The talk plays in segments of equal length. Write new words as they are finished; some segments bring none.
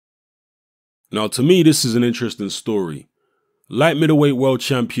Now, to me, this is an interesting story. Light middleweight world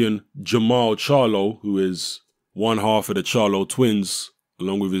champion Charlo, who is one half of the Charlo twins,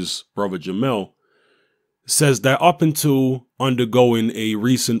 along with his brother Jermall, says that up until undergoing a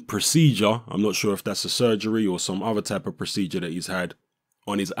recent procedure, I'm not sure if that's a surgery or some other type of procedure that he's had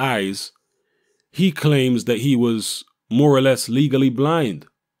on his eyes, he claims that he was more or less legally blind.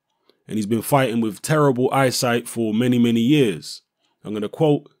 And he's been fighting with terrible eyesight for many, many years. I'm going to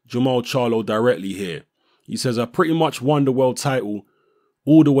quote Jermall Charlo directly here. He says, "I pretty much won the world title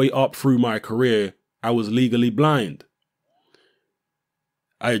all the way up through my career. I was legally blind.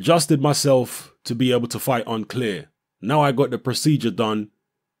 I adjusted myself to be able to fight unclear. Now I got the procedure done.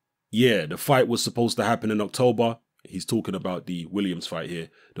 Yeah, the fight was supposed to happen in October." He's talking about the Williams fight here.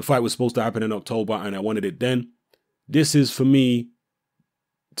 "The fight was supposed to happen in October and I wanted it then. This is for me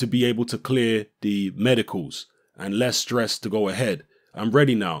to be able to clear the medicals and less stress to go ahead. I'm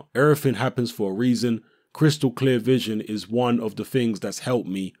ready now. Everything happens for a reason. Crystal clear vision is one of the things that's helped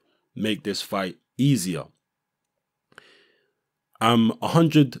me make this fight easier. I'm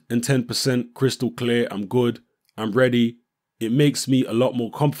 110% crystal clear. I'm good. I'm ready. It makes me a lot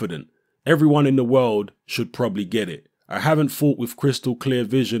more confident. Everyone in the world should probably get it. I haven't fought with crystal clear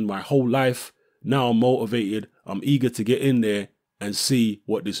vision my whole life. Now I'm motivated. I'm eager to get in there and see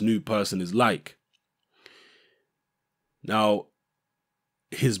what this new person is like." Now,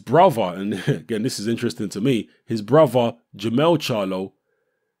 his brother, and again, this is interesting to me, his brother, Jermall Charlo,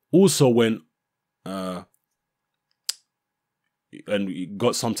 also went and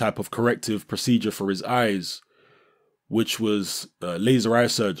got some type of corrective procedure for his eyes, which was laser eye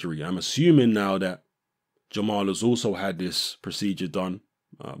surgery. I'm assuming now that Jermall has also had this procedure done,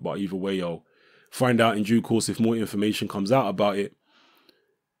 but either way, I'll find out in due course if more information comes out about it.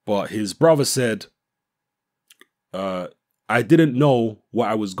 But his brother said, "I didn't know what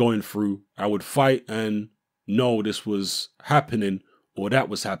I was going through. I would fight and know this was happening or that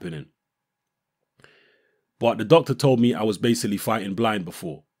was happening. But the doctor told me I was basically fighting blind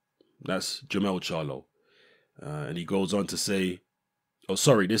before." That's Jermall Charlo. And he goes on to say, oh,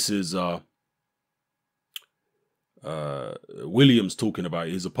 sorry, this is Williams talking about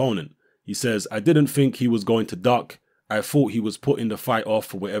his opponent. He says, "I didn't think he was going to duck. I thought he was putting the fight off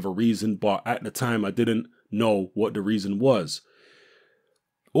for whatever reason, but at the time I didn't know what the reason was.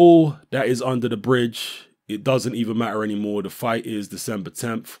 All that is under the bridge. It doesn't even matter anymore. The fight is December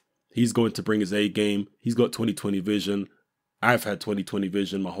 10th. He's going to bring his A game. He's got 20/20 vision. I've had 20/20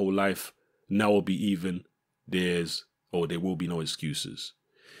 vision my whole life. Now we'll be even. There will be no excuses."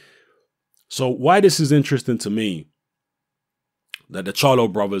 So why this is interesting to me, that the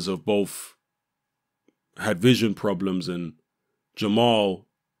Charlo brothers have both had vision problems and Jermall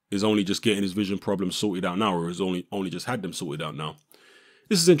is only just getting his vision problems sorted out now, or has only just had them sorted out now.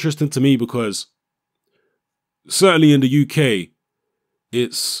 This is interesting to me because certainly in the UK,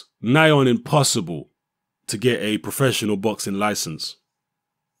 it's nigh on impossible to get a professional boxing license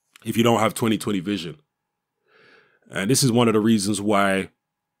if you don't have 20/20 vision. And this is one of the reasons why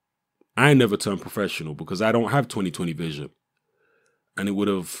I never turned professional, because I don't have 20/20 vision. And it would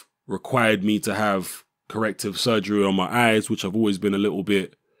have required me to have corrective surgery on my eyes, which I've always been a little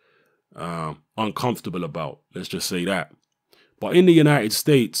bit uncomfortable about. Let's just say that. But in the United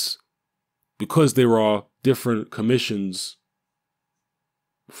States, because there are different commissions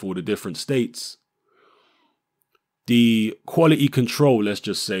for the different states, the quality control, let's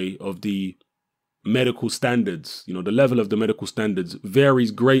just say, of the medical standards, the level of the medical standards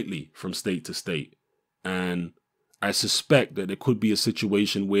varies greatly from state to state. And I suspect that there could be a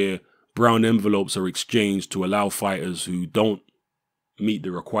situation where brown envelopes are exchanged to allow fighters who don't meet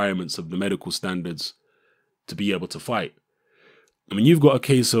the requirements of the medical standards to be able to fight. I mean, you've got a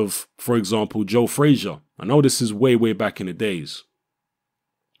case of, for example, Joe Frazier. I know this is way, way back in the days.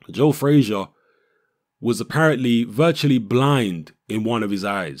 Joe Frazier was apparently virtually blind in one of his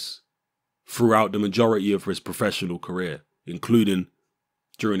eyes throughout the majority of his professional career, including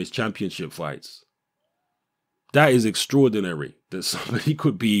during his championship fights. That is extraordinary, that somebody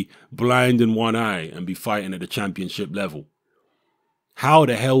could be blind in one eye and be fighting at the championship level. How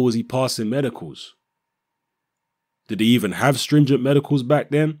the hell was he passing medicals? Did he even have stringent medicals back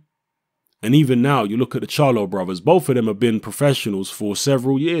then? And even now, you look at the Charlo brothers, both of them have been professionals for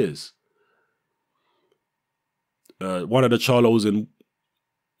several years. One of the Charlos, in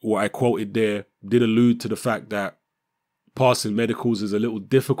what I quoted there, did allude to the fact that passing medicals is a little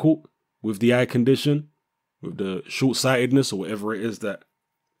difficult with the eye condition, with the short-sightedness or whatever it is that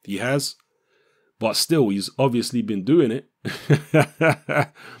he has. But still, he's obviously been doing it.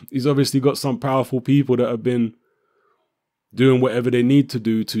 He's obviously got some powerful people that have been doing whatever they need to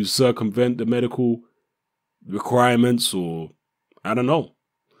do to circumvent the medical requirements, or I don't know.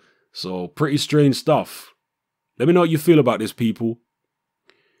 So pretty strange stuff. Let me know what you feel about this, people.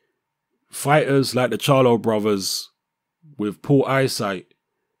 Fighters like the Charlo brothers with poor eyesight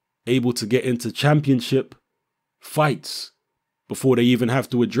able to get into championship fights before they even have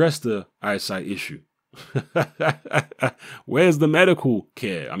to address the eyesight issue. Where's the medical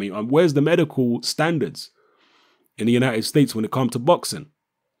care? I mean, where's the medical standards in the United States when it comes to boxing?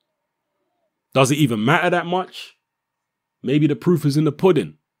 Does it even matter that much? Maybe the proof is in the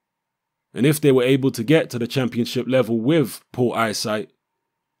pudding. And if they were able to get to the championship level with poor eyesight,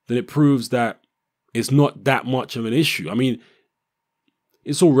 then it proves that it's not that much of an issue. I mean,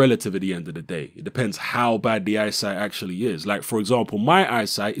 it's all relative at the end of the day. It depends how bad the eyesight actually is. Like, for example, my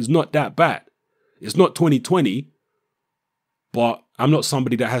eyesight is not that bad. It's not 20/20, but I'm not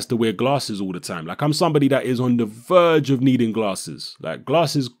somebody that has to wear glasses all the time. Like, I'm somebody that is on the verge of needing glasses. Like,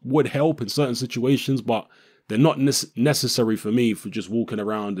 glasses would help in certain situations, but they're not necessary for me for just walking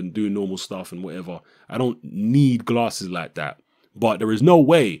around and doing normal stuff and whatever. I don't need glasses like that. But there is no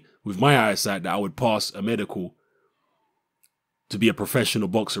way with my eyesight that I would pass a medical to be a professional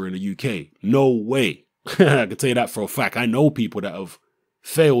boxer in the UK. No way. I can tell you that for a fact. I know people that have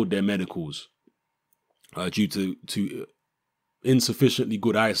failed their medicals due to insufficiently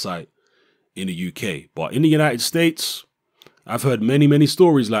good eyesight in the UK. But in the United States, I've heard many, many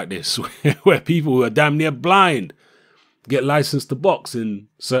stories like this where people who are damn near blind get licensed to box in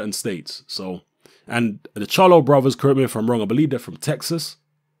certain states. So, and the Charlo brothers, correct me if I'm wrong, I believe they're from Texas.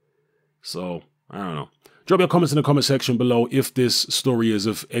 So, I don't know. Drop your comments in the comment section below if this story is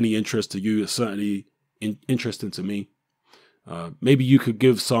of any interest to you. It's certainly interesting to me. Maybe you could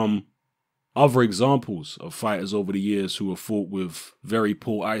give some other examples of fighters over the years who have fought with very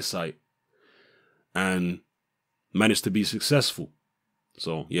poor eyesight and managed to be successful.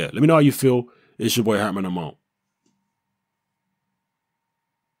 So, yeah, let me know how you feel. It's your boy Hartman. I'm out.